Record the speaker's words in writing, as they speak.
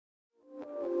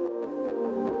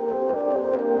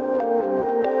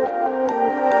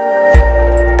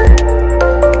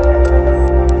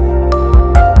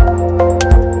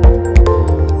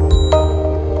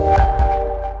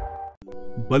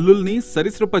బల్లుల్ని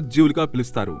సరీసృప జీవులుగా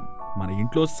పిలుస్తారు. మన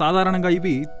ఇంట్లో సాధారణంగా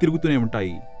ఇవి తిరుగుతూనే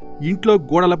ఉంటాయి. ఇంట్లో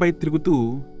గోడలపై తిరుగుతూ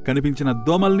కనిపించిన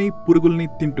దోమల్ని పురుగుల్ని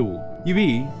తింటూ ఇవి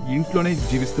ఇంట్లోనే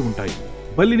జీవిస్తూ ఉంటాయి.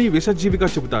 బల్లిని విషజీవిగా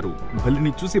చెబుతారు.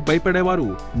 బల్లిని చూసి భయపడేవారు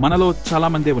మనలో చాలా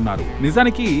మందే ఉన్నారు.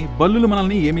 నిజానికి బల్లులు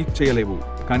మనల్ని ఏమీ చేయలేవు.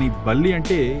 కానీ బల్లి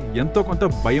అంటే ఎంతో కొంత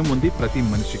భయం ఉంది ప్రతి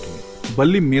మనిషికి.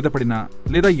 బల్లి మీద పడినా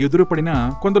లేదా ఎదురు పడినా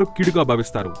కొందరు కీడుగా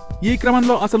భావిస్తారు. ఈ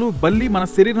క్రమంలో అసలు బల్లి మన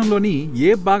శరీరంలోని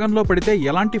ఏ భాగంలో పడితే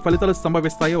ఎలాంటి ఫలితాలు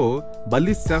సంభవిస్తాయో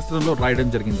బల్లి శాస్త్రంలో రాయడం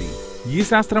జరిగింది. ఈ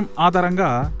శాస్త్రం ఆధారంగా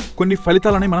కొన్ని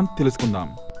ఫలితాలని మనం తెలుసుకుందాం.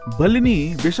 బల్లిని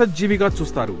విషజీవిగా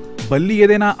చూస్తారు. బల్లి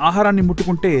ఏదైనా ఆహారాన్ని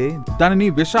ముట్టుకుంటే దానిని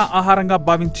విష ఆహారంగా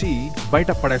భావించి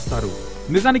బయట పడేస్తారు.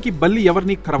 నిజానికి బల్లి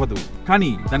ఎవరిని కరవదు, కానీ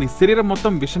దాని శరీరం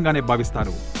మొత్తం విషంగానే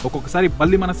భావిస్తారు. ఒక్కొక్కసారి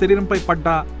బల్లి మన శరీరంపై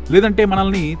పడ్డా లేదంటే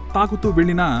మనల్ని తాకుతూ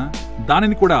వెళ్ళినా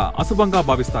దానిని కూడా అశుభంగా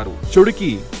భావిస్తారు. చెడుకి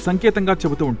సంకేతంగా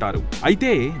చెబుతూ ఉంటారు.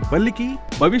 అయితే బల్లికి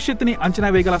భవిష్యత్తుని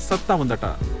అంచనా వేయగల సత్తా ఉందట.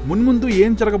 మున్ముందు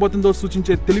ఏం జరగబోతుందో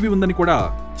సూచించే తెలివి ఉందని కూడా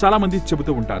చాలా మంది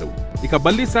చెబుతూ ఉంటారు. ఇక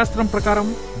బల్లి శాస్త్రం ప్రకారం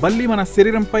బల్లి మన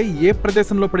శరీరంపై ఏ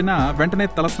ప్రదేశంలో పడినా వెంటనే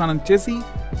తలస్నానం చేసి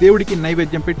దేవుడికి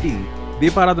నైవేద్యం పెట్టి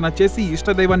దీపారాధన చేసి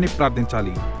ఇష్టదైవాన్ని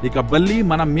ప్రార్థించాలి. ఇక బల్లి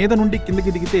మన మీద నుండి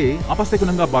కిందకి దిగితే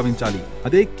అపశకునంగా భావించాలి.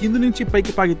 అదే కింది నుంచి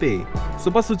పైకి పాగితే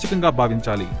శుభసూచకంగా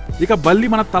భావించాలి. ఇక బల్లి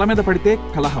మన తల మీద పడితే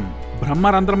కలహం,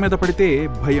 బ్రహ్మరంధ్రం మీద పడితే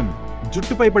భయం,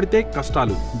 జుట్టుపై పడితే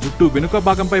కష్టాలు, జుట్టు వెనుక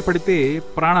భాగంపై పడితే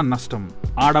ప్రాణ నష్టం,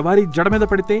 ఆడవారి జడ మీద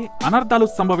పడితే అనర్థాలు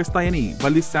సంభవిస్తాయని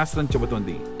బల్లి శాస్త్రం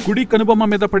చెబుతోంది. కుడి కనుబొమ్మ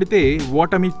మీద పడితే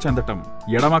ఓటమి చెందటం,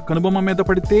 ఎడమ కనుబొమ్మ మీద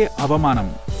పడితే అవమానం,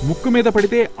 ముక్కు మీద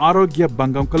పడితే ఆరోగ్య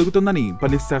భంగం కలుగుతుందని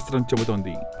బల్లి శాస్త్రం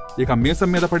చెబుతోంది. ఇక మీసం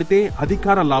మీద పడితే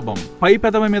అధికార లాభం, పై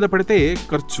పెదవి మీద పడితే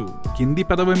ఖర్చు, కింది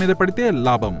పెదవి మీద పడితే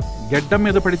లాభం, గెడ్డం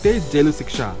మీద పడితే జైలు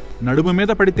శిక్ష, నడుము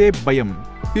మీద పడితే భయం,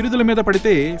 పిరుదుల మీద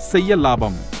పడితే శయ్య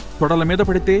లాభం, తొడల మీద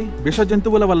పడితే విష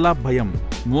జంతువుల వల్ల భయం,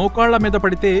 మోకాళ్ల మీద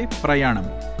పడితే ప్రయాణం,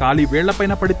 కాలి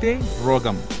వేళ్లపైన పడితే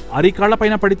రోగం,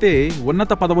 అరికాళ్లపైన పడితే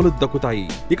ఉన్నత పదవులు దక్కుతాయి.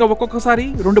 ఇక ఒక్కొక్కసారి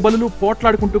రెండు బల్లులు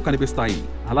పోట్లాడుకుంటూ కనిపిస్తాయి.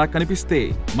 అలా కనిపిస్తే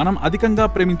మనం అధికంగా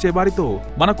ప్రేమించే వారితో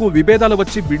మనకు విభేదాలు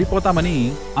వచ్చి విడిపోతామని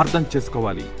అర్థం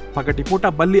చేసుకోవాలి. పగటిపూట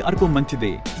బల్లి అరుపు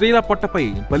మంచిదే. స్త్రీల పొట్టపై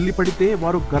బల్లి పడితే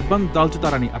వారు గర్భం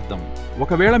దాల్చుతారని అర్థం.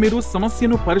 ఒకవేళ మీరు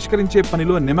సమస్యను పరిష్కరించే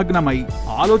పనిలో నిమగ్నమై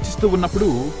ఆలోచిస్తూ ఉన్నప్పుడు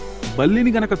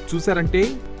బల్లిని గనక చూశారంటే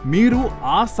మీరు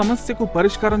ఆ సమస్యకు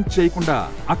పరిష్కారం చేయకుండా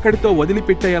అక్కడితో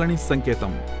వదిలిపెట్టేయాలని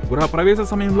సంకేతం. గృహప్రవేశ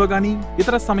సమయంలో గాని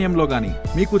ఇతర సమయంలో గాని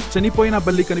మీకు చనిపోయిన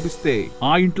బల్లి కనిపిస్తే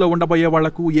ఆ ఇంట్లో ఉండబోయే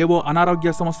వాళ్లకు ఏవో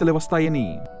అనారోగ్య సమస్యలు వస్తాయని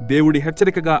దేవుడి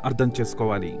హెచ్చరికగా అర్థం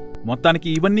చేసుకోవాలి. మొత్తానికి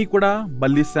ఇవన్నీ కూడా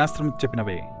బల్లి శాస్త్రం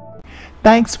చెప్పినవే.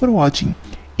 Thanks for watching.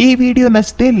 ఈ వీడియో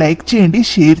నచ్చితే లైక్ చేయండి,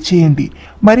 షేర్ చేయండి.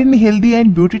 మరిన్ని హెల్దీ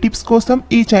అండ్ బ్యూటీ టిప్స్ కోసం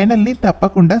ఈ ఛానల్ని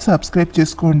తప్పకుండా సబ్స్క్రైబ్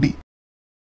చేసుకోండి.